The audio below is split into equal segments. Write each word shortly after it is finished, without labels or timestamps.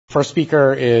First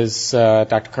speaker is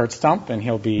Dr. Kurt Stump, and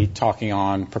he'll be talking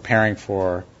on preparing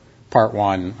for part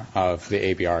one of the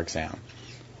ABR exam.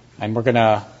 And we're going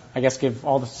to, give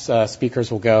all the speakers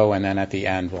will go, and then at the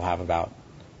end we'll have about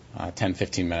 10,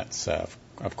 15 minutes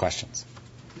of questions.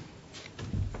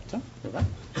 So, go back.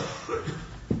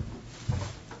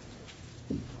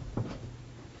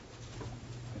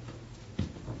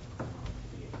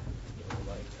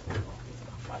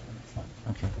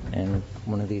 Okay, and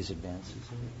one of these advances.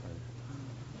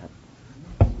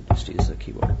 Just use the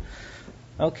keyboard.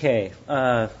 Okay,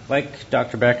 like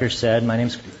Dr. Becker said, my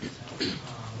name's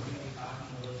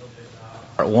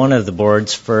one of the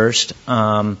boards first.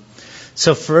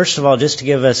 So first of all, just to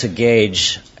give us a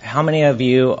gauge, how many of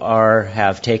you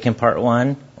have taken part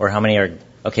one, or how many are,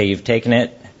 okay, you've taken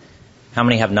it? How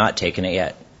many have not taken it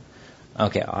yet?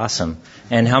 Okay, awesome.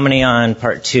 And how many on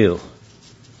part two?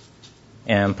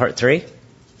 And part three?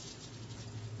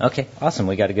 Okay, awesome.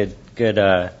 We got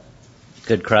a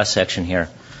good cross-section here.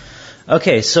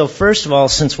 Okay, so first of all,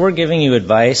 since we're giving you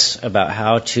advice about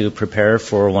how to prepare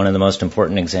for one of the most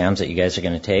important exams that you guys are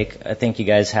going to take, I think you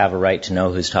guys have a right to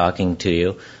know who's talking to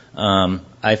you.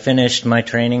 I finished my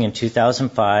training in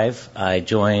 2005. I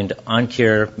joined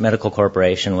OnCure Medical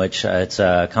Corporation, which it's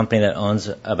a company that owns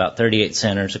about 38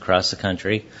 centers across the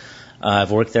country.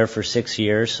 I've worked there for 6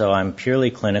 years, so I'm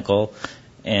purely clinical,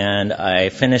 and I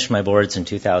finished my boards in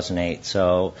 2008.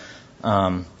 So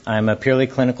I'm a purely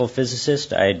clinical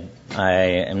physicist. I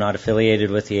am not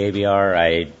affiliated with the ABR.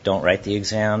 I don't write the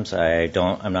exams.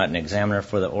 I'm not an examiner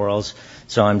for the orals.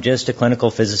 So I'm just a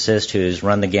clinical physicist who's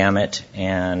run the gamut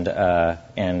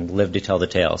and lived to tell the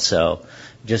tale. So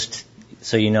just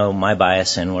so you know my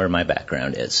bias and where my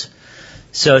background is.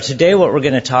 So today what we're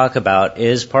going to talk about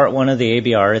is part one of the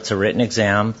ABR. It's a written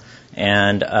exam.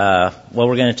 And what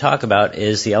we're going to talk about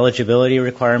is the eligibility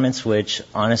requirements, which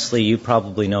honestly you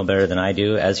probably know better than I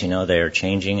do. As you know, they are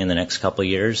changing in the next couple of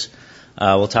years.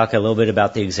 We'll talk a little bit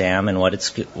about the exam and what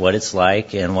it's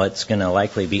like and what's going to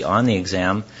likely be on the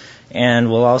exam. And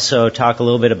we'll also talk a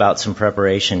little bit about some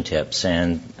preparation tips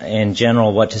and in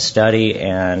general what to study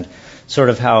and sort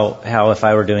of how if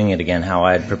I were doing it again, how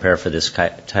I'd prepare for this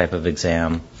type of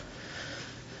exam.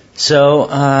 So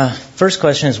first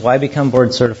question is, why become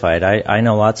board certified? I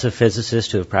know lots of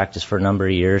physicists who have practiced for a number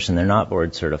of years and they're not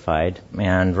board certified.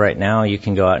 And right now you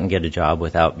can go out and get a job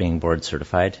without being board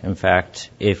certified. In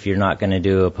fact, if you're not going to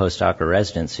do a postdoc or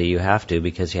residency, you have to,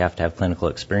 because you have to have clinical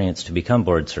experience to become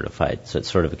board certified. So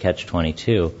it's sort of a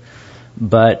catch-22.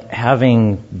 But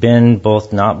having been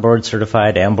both not board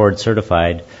certified and board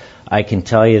certified, I can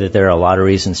tell you that there are a lot of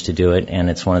reasons to do it, and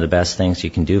it's one of the best things you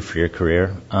can do for your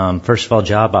career. First of all,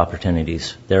 job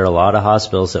opportunities. There are a lot of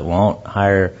hospitals that won't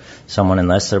hire someone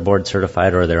unless they're board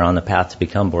certified or they're on the path to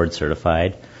become board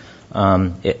certified.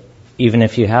 Even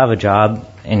if you have a job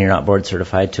and you're not board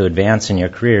certified, to advance in your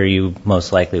career, you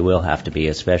most likely will have to be,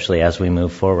 especially as we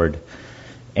move forward.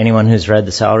 Anyone who's read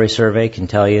the salary survey can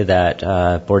tell you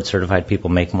that board certified people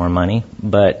make more money,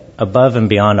 but above and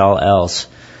beyond all else,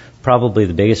 probably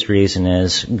the biggest reason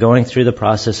is going through the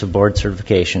process of board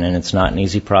certification, and it's not an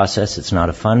easy process, it's not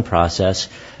a fun process,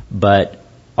 but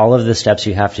all of the steps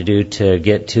you have to do to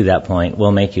get to that point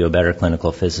will make you a better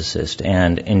clinical physicist,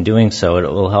 and in doing so, it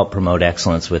will help promote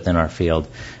excellence within our field,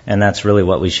 and that's really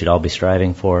what we should all be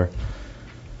striving for.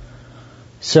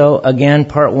 So again,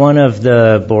 part one of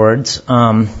the boards.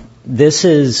 This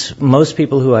is most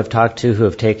people who I've talked to who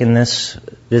have taken this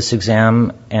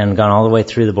exam and gone all the way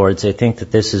through the boards. They think that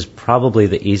this is probably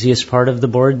the easiest part of the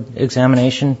board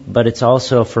examination, but it's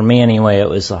also, for me anyway, it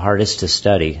was the hardest to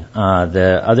study.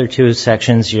 The other two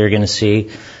sections you're going to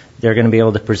see, they're going to be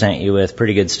able to present you with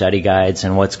pretty good study guides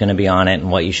and what's going to be on it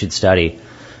and what you should study.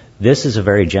 This is a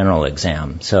very general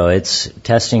exam, so it's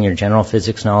testing your general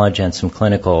physics knowledge and some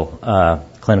clinical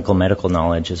medical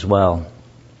knowledge as well.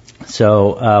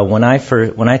 So when I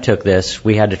took this,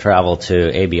 we had to travel to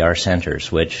ABR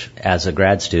centers, which as a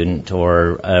grad student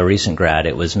or a recent grad,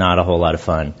 it was not a whole lot of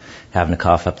fun having to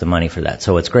cough up the money for that.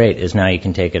 So what's great is now you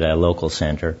can take it at a local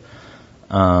center.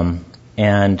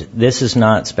 And this is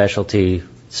not specialty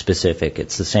specific.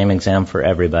 It's the same exam for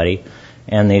everybody.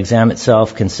 And the exam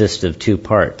itself consists of two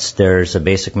parts. There's a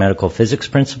basic medical physics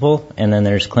principle, and then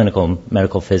there's clinical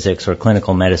medical physics or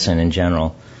clinical medicine in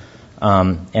general.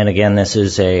 And again, this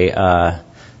is a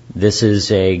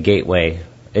gateway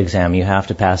exam. You have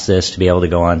to pass this to be able to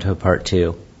go on to part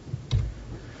two.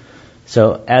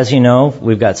 So as you know,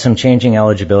 we've got some changing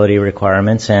eligibility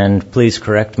requirements, and please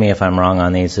correct me if I'm wrong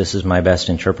on these. This is my best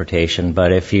interpretation.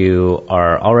 But if you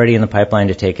are already in the pipeline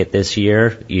to take it this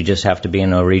year, you just have to be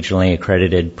in a regionally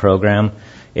accredited program.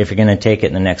 If you're going to take it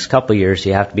in the next couple years,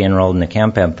 you have to be enrolled in the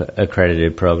CAMPEP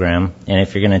accredited program. And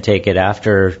if you're going to take it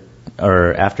after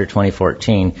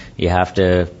 2014, you have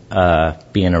to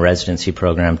be in a residency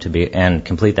program and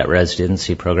complete that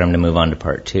residency program to move on to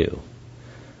Part 2.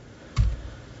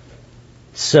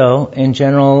 So, in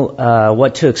general,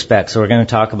 what to expect. So we're going to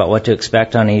talk about what to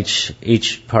expect on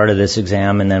each part of this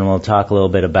exam, and then we'll talk a little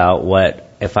bit about what,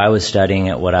 if I was studying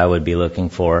it, what I would be looking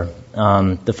for.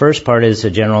 The first part is a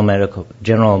general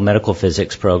medical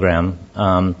physics program.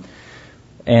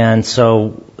 And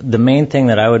so the main thing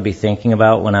that I would be thinking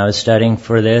about when I was studying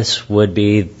for this would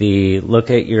be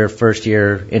look at your first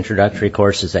year introductory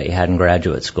courses that you had in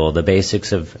graduate school, the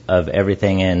basics of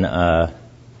everything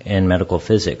in medical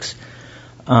physics.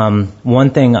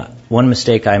 One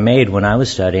mistake I made when I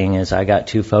was studying is I got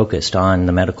too focused on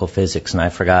the medical physics and I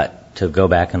forgot to go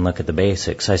back and look at the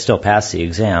basics. I still passed the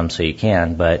exam, so you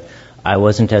can, but I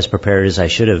wasn't as prepared as I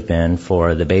should have been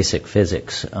for the basic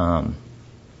physics.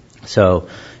 So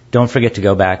don't forget to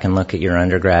go back and look at your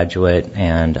undergraduate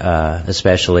and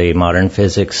especially modern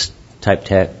physics type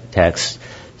texts.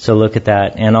 So look at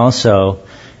that. And also,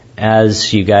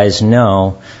 as you guys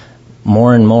know,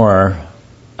 more and more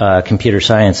computer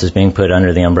science is being put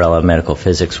under the umbrella of medical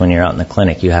physics. When you're out in the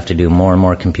clinic, you have to do more and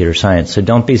more computer science. So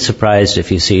don't be surprised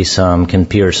if you see some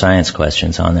computer science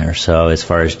questions on there. So as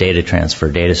far as data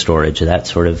transfer, data storage,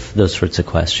 those sorts of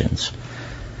questions.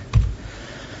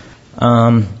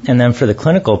 And then for the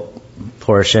clinical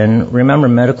portion, remember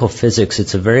medical physics,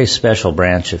 it's a very special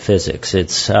branch of physics.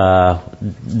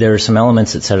 There are some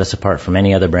elements that set us apart from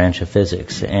any other branch of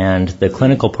physics. And the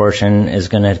clinical portion is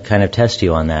going to kind of test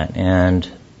you on that. And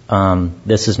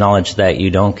this is knowledge that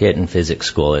you don't get in physics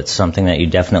school. It's something that you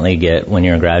definitely get when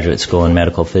you're in graduate school in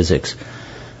medical physics.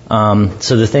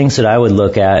 So the things that I would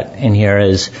look at in here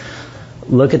is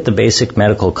look at the basic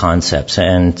medical concepts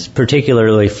and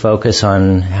particularly focus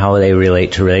on how they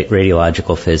relate to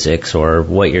radiological physics or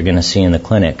what you're going to see in the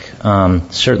clinic.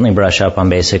 Certainly brush up on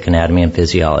basic anatomy and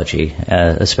physiology,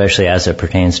 especially as it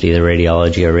pertains to either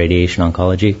radiology or radiation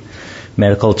oncology.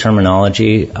 Medical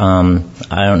terminology,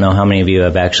 I don't know how many of you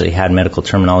have actually had medical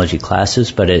terminology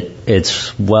classes, but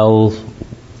it's well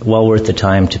worth the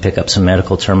time to pick up some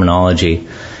medical terminology,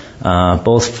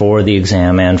 both for the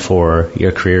exam and for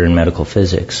your career in medical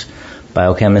physics.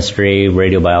 Biochemistry,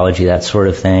 radiobiology, that sort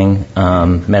of thing,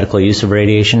 medical use of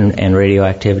radiation and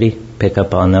radioactivity, pick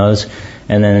up on those,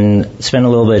 and then spend a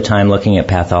little bit of time looking at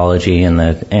pathology and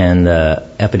the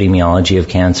epidemiology of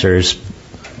cancers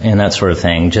and that sort of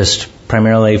thing, just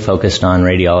primarily focused on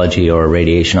radiology or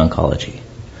radiation oncology.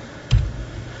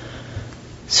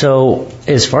 So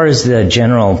as far as the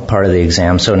general part of the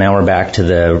exam, so now we're back to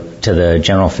the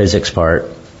general physics part.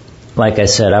 Like I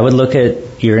said, I would look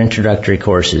at your introductory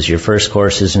courses, your first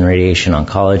courses in radiation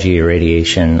oncology, your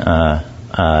radiation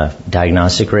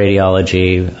diagnostic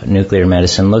radiology, nuclear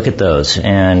medicine. Look at those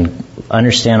and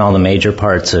understand all the major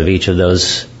parts of each of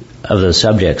those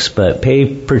subjects, but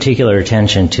pay particular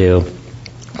attention to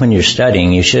when you're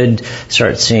studying. You should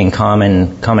start seeing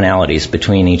commonalities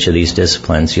between each of these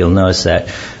disciplines. You'll notice that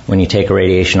when you take a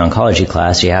radiation oncology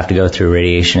class, you have to go through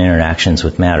radiation interactions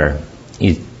with matter.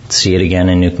 You see it again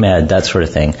in nuke med, that sort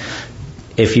of thing.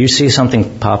 If you see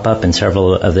something pop up in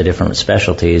several of the different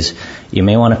specialties, you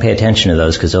may want to pay attention to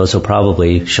those because those will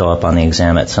probably show up on the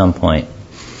exam at some point.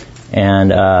 And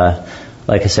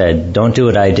like I said, don't do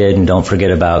what I did and don't forget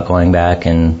about going back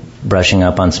and brushing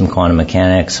up on some quantum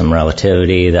mechanics, some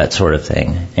relativity, that sort of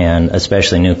thing, and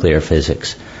especially nuclear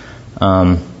physics.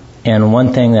 And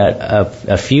one thing that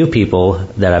a few people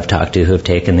that I've talked to who have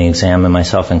taken the exam, and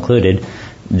myself included,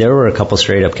 there were a couple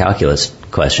straight-up calculus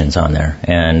questions on there.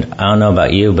 And I don't know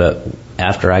about you, but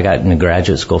after I got into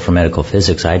graduate school for medical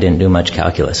physics, I didn't do much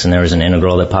calculus. And there was an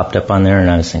integral that popped up on there, and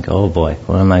I was thinking, oh boy,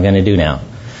 what am I going to do now?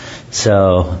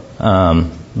 So,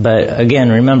 but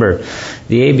again, remember,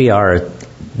 the ABR,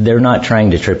 they're not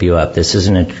trying to trip you up. This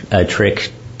isn't a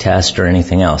trick test or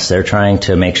anything else. They're trying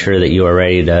to make sure that you are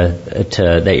ready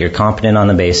that you're competent on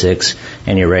the basics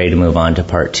and you're ready to move on to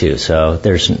part 2. So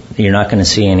you're not going to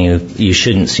see you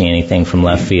shouldn't see anything from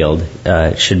left field.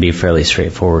 It should be fairly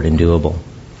straightforward and doable.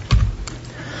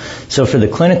 So for the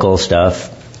clinical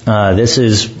stuff, this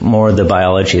is more the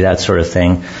biology, that sort of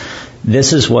thing.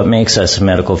 This is what makes us a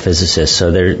medical physicist,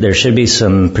 so there should be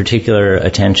some particular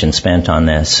attention spent on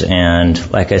this. And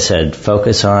like I said,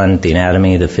 focus on the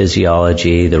anatomy, the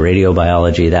physiology, the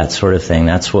radiobiology, that sort of thing.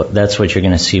 That's what you're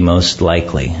going to see most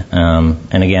likely.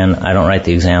 And again, I don't write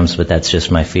the exams, but that's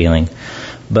just my feeling.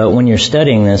 But when you're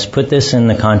studying this, put this in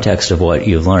the context of what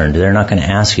you've learned. They're not going to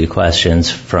ask you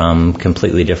questions from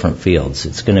completely different fields.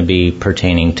 It's going to be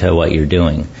pertaining to what you're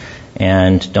doing.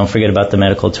 And don't forget about the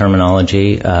medical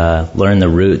terminology. Learn the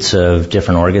roots of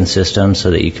different organ systems so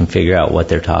that you can figure out what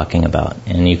they're talking about.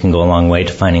 And you can go a long way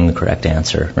to finding the correct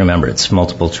answer. Remember, it's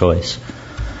multiple choice.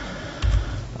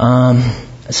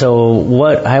 So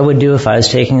what I would do if I was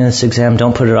taking this exam,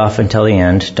 don't put it off until the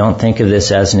end. Don't think of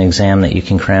this as an exam that you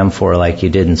can cram for like you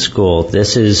did in school.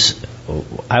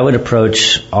 I would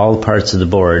approach all parts of the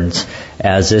boards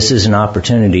as this is an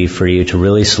opportunity for you to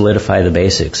really solidify the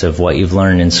basics of what you've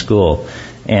learned in school.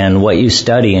 And what you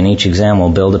study in each exam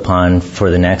will build upon for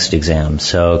the next exam.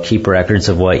 So keep records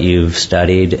of what you've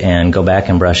studied and go back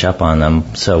and brush up on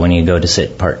them. So when you go to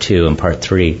sit part 2 and part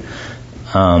 3,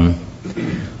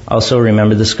 also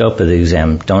remember the scope of the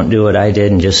exam. Don't do what I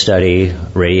did and just study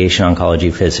radiation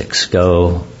oncology physics.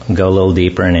 Go a little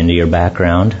deeper and into your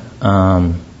background.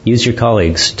 Use your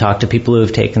colleagues. Talk to people who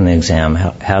have taken the exam.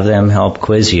 Have them help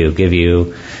quiz you. Give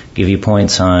you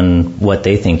points on what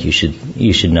they think you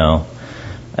should know.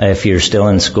 If you're still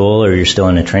in school or you're still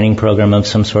in a training program of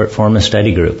some sort, form a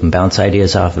study group and bounce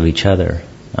ideas off of each other.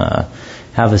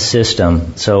 Have a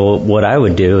system. So what I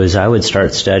would do is I would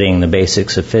start studying the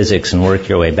basics of physics and work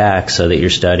your way back so that you're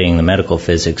studying the medical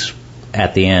physics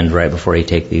at the end right before you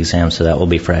take the exam, so that will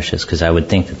be freshest, because I would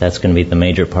think that that's going to be the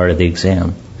major part of the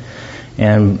exam.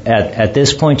 And at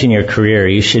this point in your career,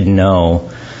 you should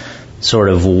know sort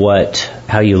of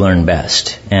how you learn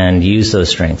best and use those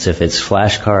strengths. If it's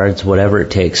flashcards, whatever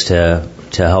it takes to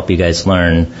help you guys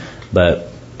learn. But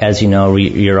as you know,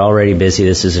 you're already busy.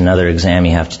 This is another exam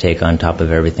you have to take on top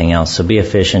of everything else. So be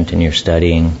efficient in your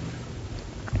studying.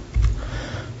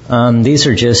 These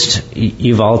are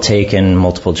you've all taken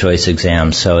multiple choice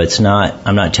exams, so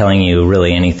I'm not telling you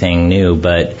really anything new,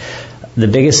 but the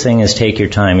biggest thing is take your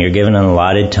time. You're given an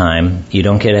allotted time. You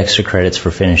don't get extra credits for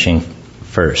finishing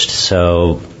first.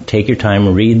 So take your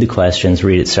time, read the questions,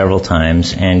 read it several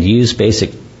times, and use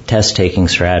basic test-taking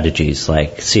strategies,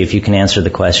 like see if you can answer the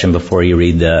question before you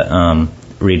read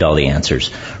all the answers.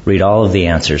 Read all of the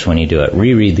answers when you do it.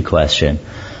 Reread the question.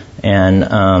 And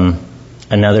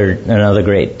another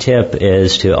great tip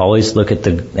is to always look at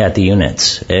the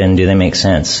units, and do they make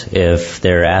sense? If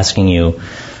they're asking you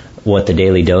what the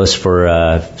daily dose for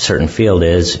a certain field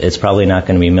is, it's probably not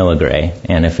going to be milligray.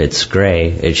 And if it's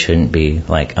gray, it shouldn't be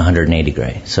like 180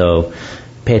 gray. So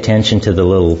pay attention to the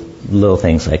little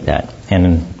things like that.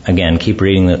 And again, keep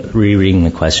rereading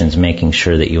the questions, making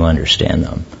sure that you understand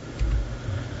them.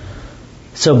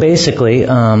 So basically,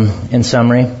 in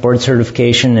summary, board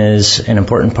certification is an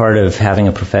important part of having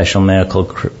a professional medical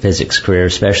physics career,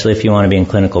 especially if you want to be in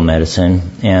clinical medicine.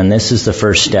 And this is the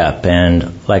first step.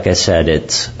 And like I said,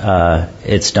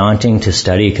 it's daunting to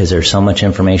study because there's so much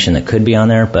information that could be on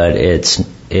there, but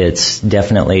it's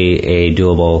definitely a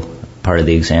doable part of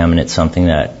the exam, and it's something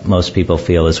that most people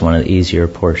feel is one of the easier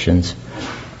portions.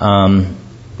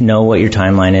 Know what your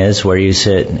timeline is, where you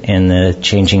sit in the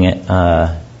changing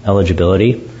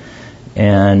eligibility,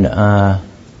 and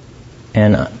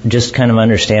just kind of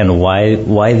understand why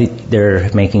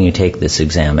they're making you take this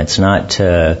exam. It's not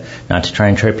to try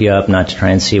and trip you up, not to try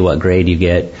and see what grade you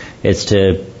get. It's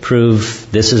to prove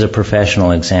this is a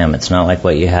professional exam. It's not like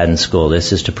what you had in school.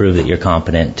 This is to prove that you're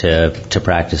competent to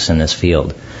practice in this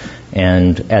field.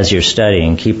 And as you're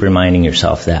studying, keep reminding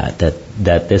yourself that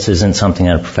this isn't something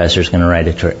that a professor is going to write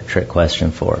a trick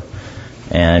question for.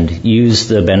 And use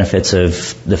the benefits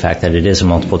of the fact that it is a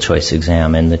multiple choice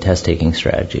exam and the test-taking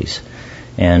strategies.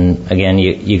 And again,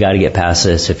 you got to get past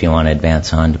this if you want to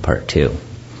advance on to part 2.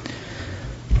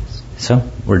 So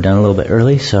we're done a little bit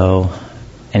early, so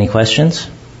any questions?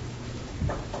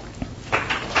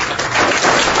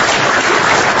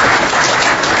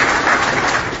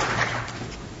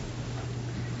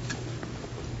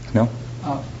 No?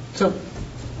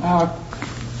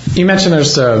 You mentioned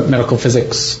there's medical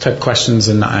physics type questions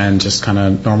and just kind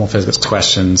of normal physics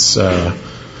questions.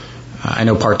 I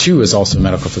know part 2 is also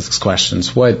medical physics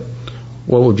questions. What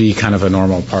would be kind of a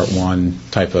normal part 1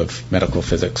 type of medical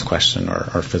physics question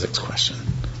or physics question?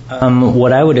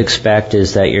 What I would expect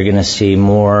is that you're going to see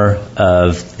more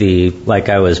of like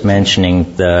I was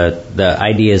mentioning, the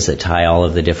ideas that tie all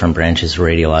of the different branches of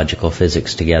radiological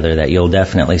physics together, that you'll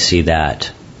definitely see that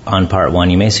on part 1.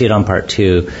 You may see it on part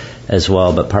 2 as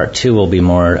well, but part 2 will be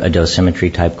more a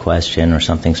dosimetry type question or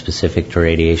something specific to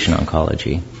radiation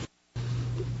oncology.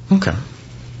 Okay.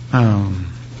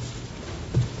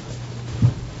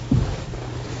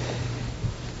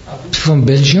 From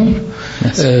Belgium.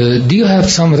 Yes. Do you have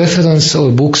some reference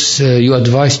or books you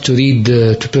advise to read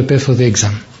to prepare for the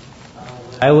exam?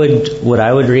 what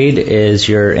I would read is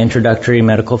your introductory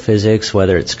medical physics,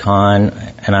 whether it's Kahn,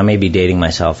 and I may be dating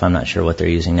myself, I'm not sure what they're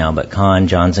using now, but Kahn,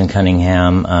 Johns and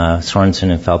Cunningham,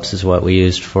 Sorensen and Phelps is what we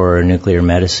used for nuclear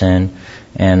medicine.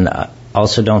 And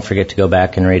also don't forget to go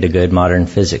back and read a good modern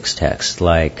physics text,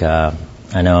 like I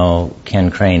know Ken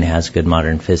Crane has good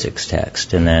modern physics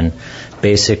text. And then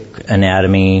basic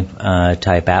anatomy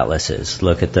type atlases,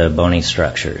 look at the bony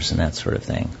structures and that sort of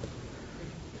thing.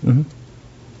 Mm-hmm.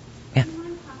 Yeah.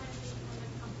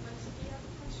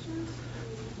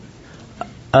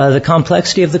 The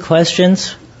complexity of the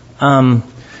questions,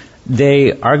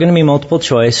 they are going to be multiple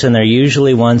choice, and they're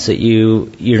usually ones that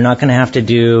you're not going to have to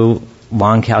do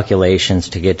long calculations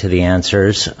to get to the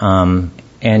answers, and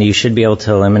you should be able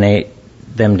to eliminate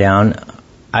them down.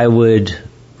 I would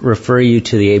refer you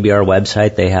to the ABR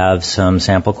website. They have some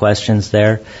sample questions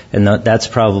there, and that's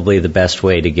probably the best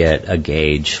way to get a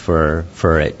gauge for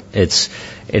it.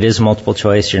 It is multiple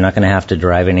choice. You're not going to have to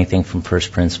derive anything from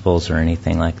first principles or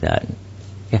anything like that.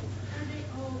 Yeah. Are they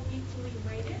all equally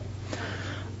rated?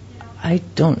 I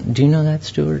don't. Do you know that,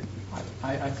 Stuart?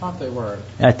 I thought they were.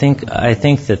 I think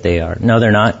that they are. No,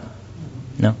 they're not.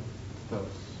 No.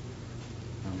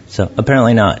 So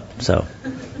apparently not. So.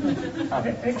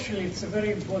 Actually, it's a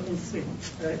very important thing.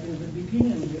 In the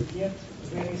beginning, you get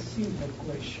very simple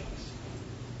questions,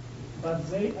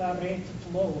 but they are rated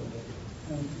loaded.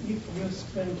 And if you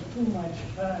spend too much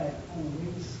time on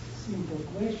these simple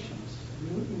questions,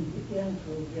 you in the end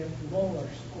will get lower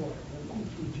score than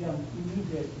if you jump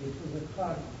immediately to the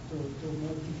hard to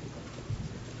more difficult.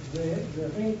 The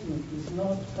rating is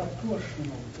not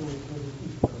proportional to the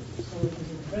difficulty, so it is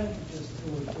advantageous to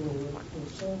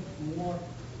solve more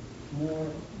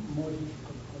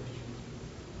difficult questions.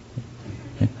 How do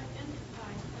you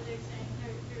identify? Are they saying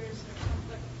here is a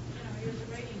complex, here's a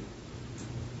rating,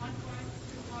 1 point,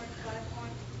 2 points, 5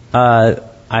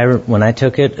 points? When I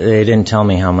took it, they didn't tell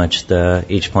me how much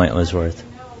each point was worth.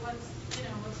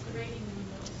 What's the rating in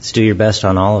those? Just do your best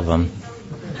on all of them. I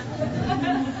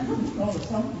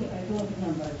don't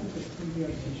remember. I took it 3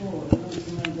 years ago. I don't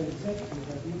remember exactly,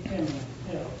 but you can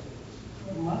tell.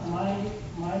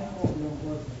 My problem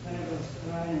was that I was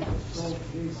trying to solve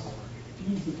this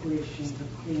easy question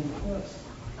that came first.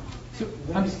 So,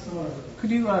 Very thoroughly.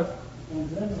 could you And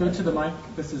then go to the mic?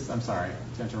 I'm sorry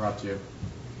to interrupt you.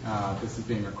 This is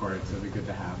being recorded, so it'd be good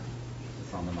to have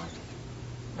this on the mic.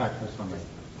 Back this one.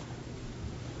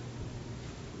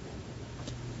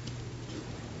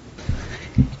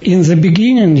 In the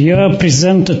beginning, you are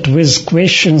presented with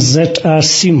questions that are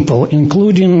simple,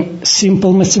 including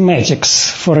simple mathematics.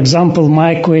 For example,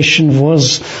 my question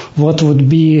was, what would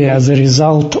be the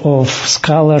result of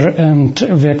scalar and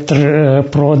vector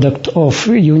product of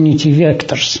unity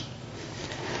vectors?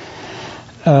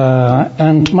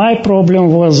 And my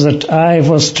problem was that I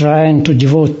was trying to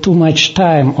devote too much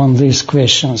time on these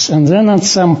questions. And then at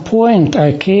some point,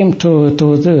 I came to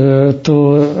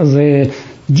the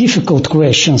difficult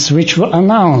questions, which were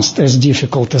announced as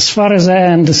difficult. As far as I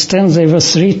understand, they were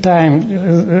three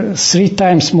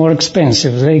times more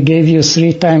expensive. They gave you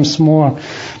 3 times more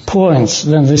points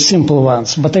than the simple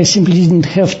ones. But I simply didn't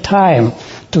have time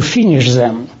to finish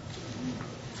them.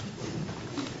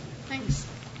 Thanks.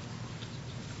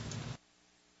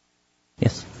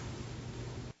 Yes.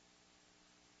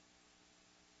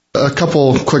 A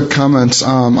couple quick comments.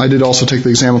 I did also take the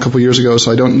exam a couple years ago,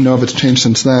 so I don't know if it's changed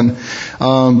since then.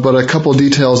 But a couple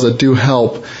details that do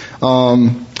help.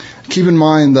 Keep in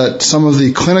mind that some of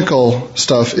the clinical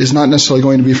stuff is not necessarily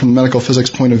going to be from the medical physics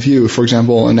point of view. For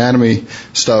example, anatomy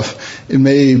stuff. It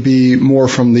may be more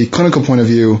from the clinical point of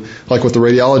view, like what the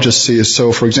radiologist sees.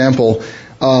 So, for example,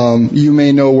 you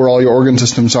may know where all your organ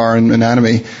systems are in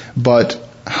anatomy, but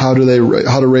how do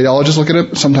radiologists look at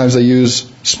it? Sometimes they use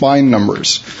spine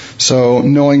numbers. So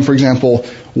knowing, for example,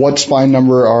 what spine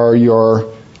number are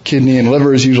your kidney and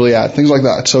liver is usually at, things like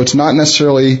that. So it's not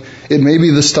necessarily, it may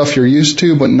be the stuff you're used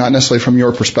to, but not necessarily from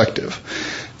your perspective.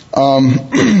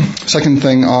 Second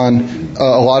thing on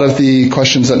a lot of the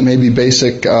questions that may be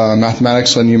basic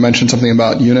mathematics, and you mentioned something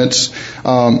about units,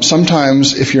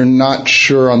 sometimes if you're not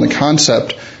sure on the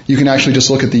concept, you can actually just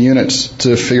look at the units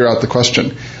to figure out the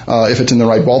question, if it's in the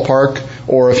right ballpark,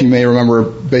 or if you may remember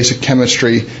basic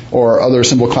chemistry or other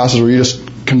simple classes where you just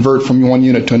convert from one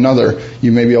unit to another,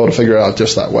 you may be able to figure it out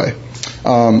just that way.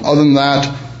 Other than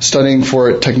that, studying for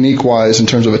it technique-wise in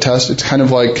terms of a test, it's kind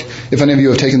of like if any of you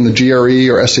have taken the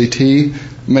GRE or SAT,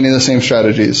 many of the same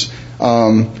strategies.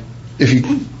 If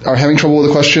you are having trouble with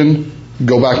a question,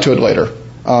 go back to it later.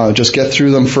 Just get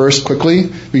through them first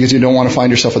quickly, because you don't want to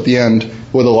find yourself at the end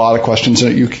with a lot of questions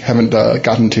that you haven't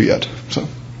gotten to yet. So.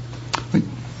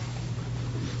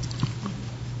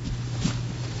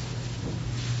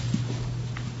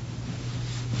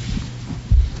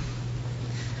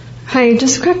 Hi,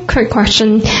 just a quick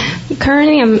question.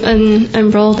 Currently, I'm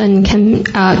enrolled in Chem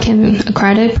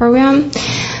accredited program,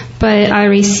 but I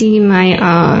received my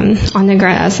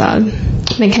undergrad as a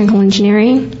mechanical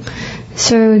engineering.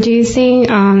 So, do you think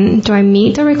do I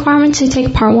meet the requirement to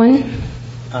take Part 1?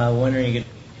 When are you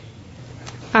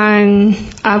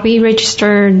I'll be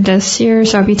registered this year,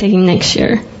 so I'll be taking next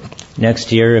year.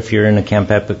 Next year, if you're in a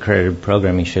ChemPep accredited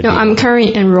program, you should. No, I'm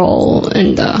currently enrolled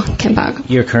in the ChemPep.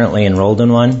 You're currently enrolled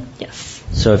in one? Yes.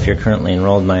 So if you're currently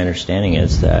enrolled, my understanding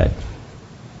is that.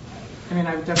 I mean,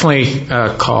 I would definitely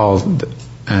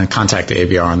contact the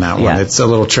ABR on that one. Yeah. It's a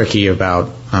little tricky about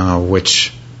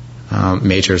which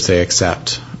majors they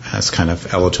accept as kind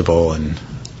of eligible, and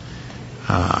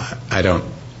I don't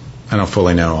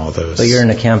fully know all those. But you're in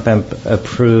a ChemPep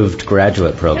approved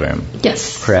graduate program.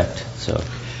 Yes. Correct. So.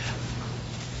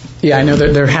 Yeah, I know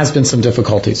that there has been some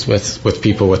difficulties with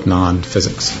people with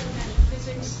non-physics.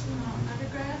 Physics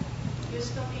undergrad, you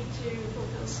still need to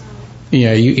fulfill some.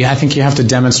 Yeah, I think you have to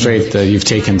demonstrate that you've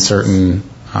taken certain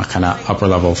kind of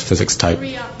upper-level physics type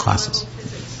classes.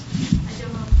 Physics. I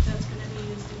don't know if that's going to be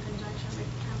used in conjunction with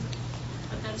ChemPep,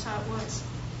 but that's how it works.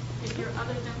 If you're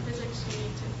other than physics, you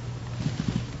need to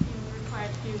require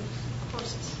a few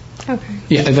courses. Okay.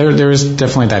 Yeah, there is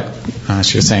definitely that.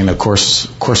 She was saying the course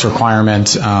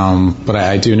requirement, but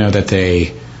I do know that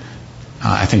they.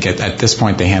 I think at this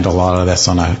point they handle a lot of this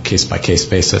on a case-by-case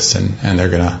basis, and they're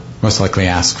going to most likely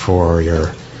ask for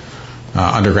your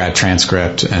undergrad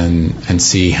transcript and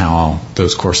see how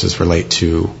those courses relate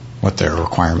to what their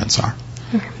requirements are.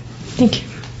 Okay. Thank you.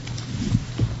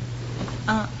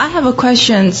 I have a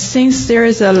question. Since there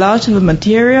is a lot of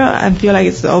material, I feel like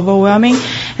it's overwhelming.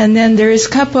 And then there is a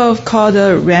couple called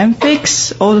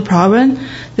RAMFIX, old problem.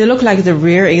 They look like the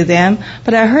real exam.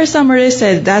 But I heard somebody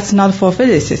say that's not for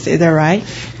physicists. Is that right?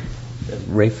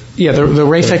 Yeah, the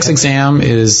RAFEX exam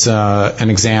is an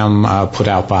exam put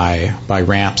out by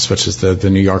RAMPS, which is the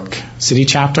New York City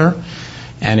chapter,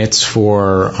 and it's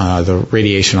for the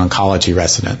radiation oncology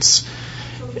residents.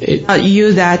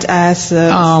 Use that as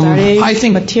study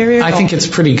material? I think it's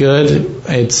pretty good.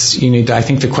 I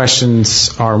think the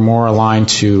questions are more aligned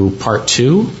to part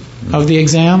 2 of the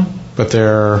exam, but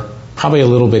they're probably a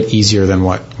little bit easier than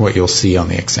what you'll see on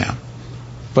the exam.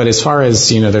 But as far as,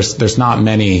 there's not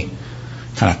many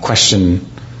kind of question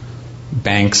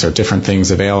banks or different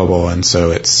things available, and so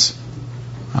it's...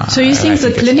 So you think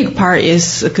the clinic part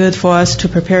is good for us to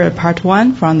prepare part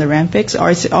 1 from the RAMFIX, or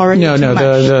is it already too much?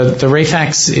 No, the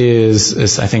RAFEX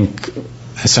is I think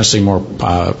essentially more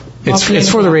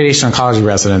it's for the radiation oncology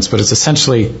residents, but it's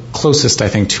essentially closest I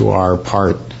think to our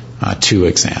part 2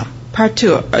 exam. Part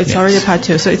 2, it's already part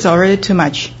 2, so it's already too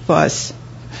much for us.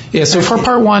 Yeah, so for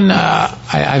part 1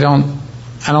 I don't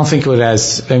think it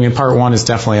as part 1 is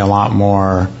definitely a lot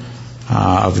more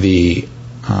of the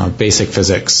basic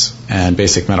physics and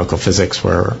basic medical physics,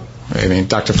 where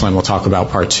Dr. Flynn will talk about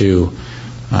part 2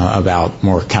 about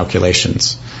more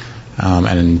calculations,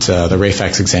 and the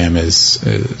RAFEX exam is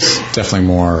definitely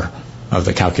more of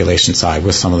the calculation side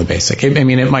with some of the basic.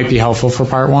 It might be helpful for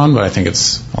part 1, but I think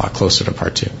it's a lot closer to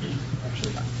part 2.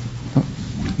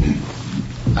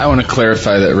 I want to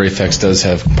clarify that RAFEX does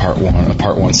have a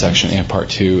part 1 section and part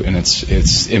 2, and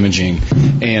it's imaging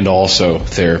and also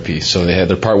therapy. So they have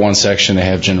their part 1 section, they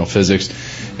have general physics,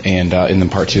 and in the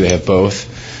part 2 they have both.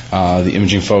 The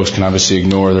imaging folks can obviously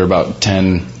ignore. There are about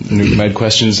 10 new med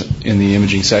questions in the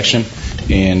imaging section,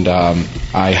 and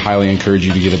I highly encourage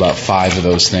you to get about 5 of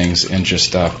those things and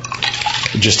just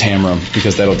hammer them,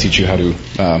 because that'll teach you how to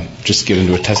just get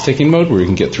into a test-taking mode where you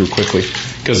can get through quickly,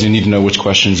 because you need to know which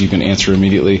questions you can answer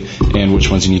immediately and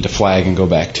which ones you need to flag and go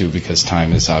back to, because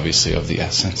time is obviously of the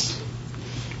essence.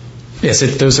 Yes,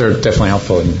 those are definitely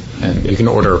helpful, and you can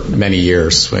order many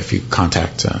years if you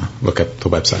look at the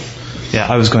website. Yeah,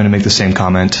 I was going to make the same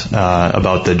comment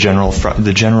about the general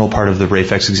part of the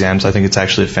RAFEX exams. I think it's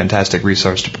actually a fantastic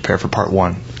resource to prepare for part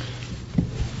 1.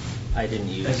 I didn't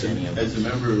use any of them. As a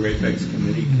member of the RAFEX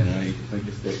committee, can I make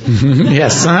a statement?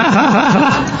 Yes.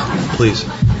 Please.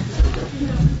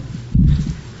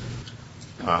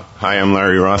 Hi, I'm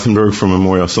Larry Rothenberg from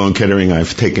Memorial Sloan Kettering.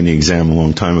 I've taken the exam a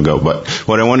long time ago, but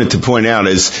what I wanted to point out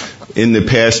is in the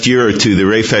past year or two, the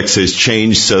RAFEX has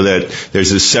changed so that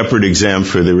there's a separate exam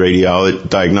for the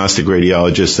diagnostic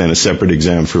radiologist and a separate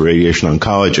exam for radiation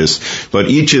oncologists. But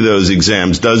each of those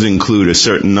exams does include a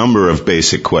certain number of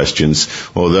basic questions,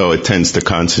 although it tends to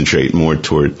concentrate more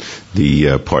toward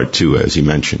the part 2, as you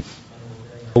mentioned.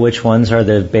 Which ones are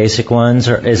the basic ones,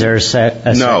 or is there a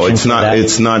section? No, it's not. That?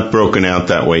 It's not broken out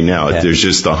that way now. Okay. There's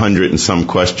just 100 and some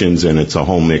questions, and it's a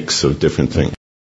whole mix of different things.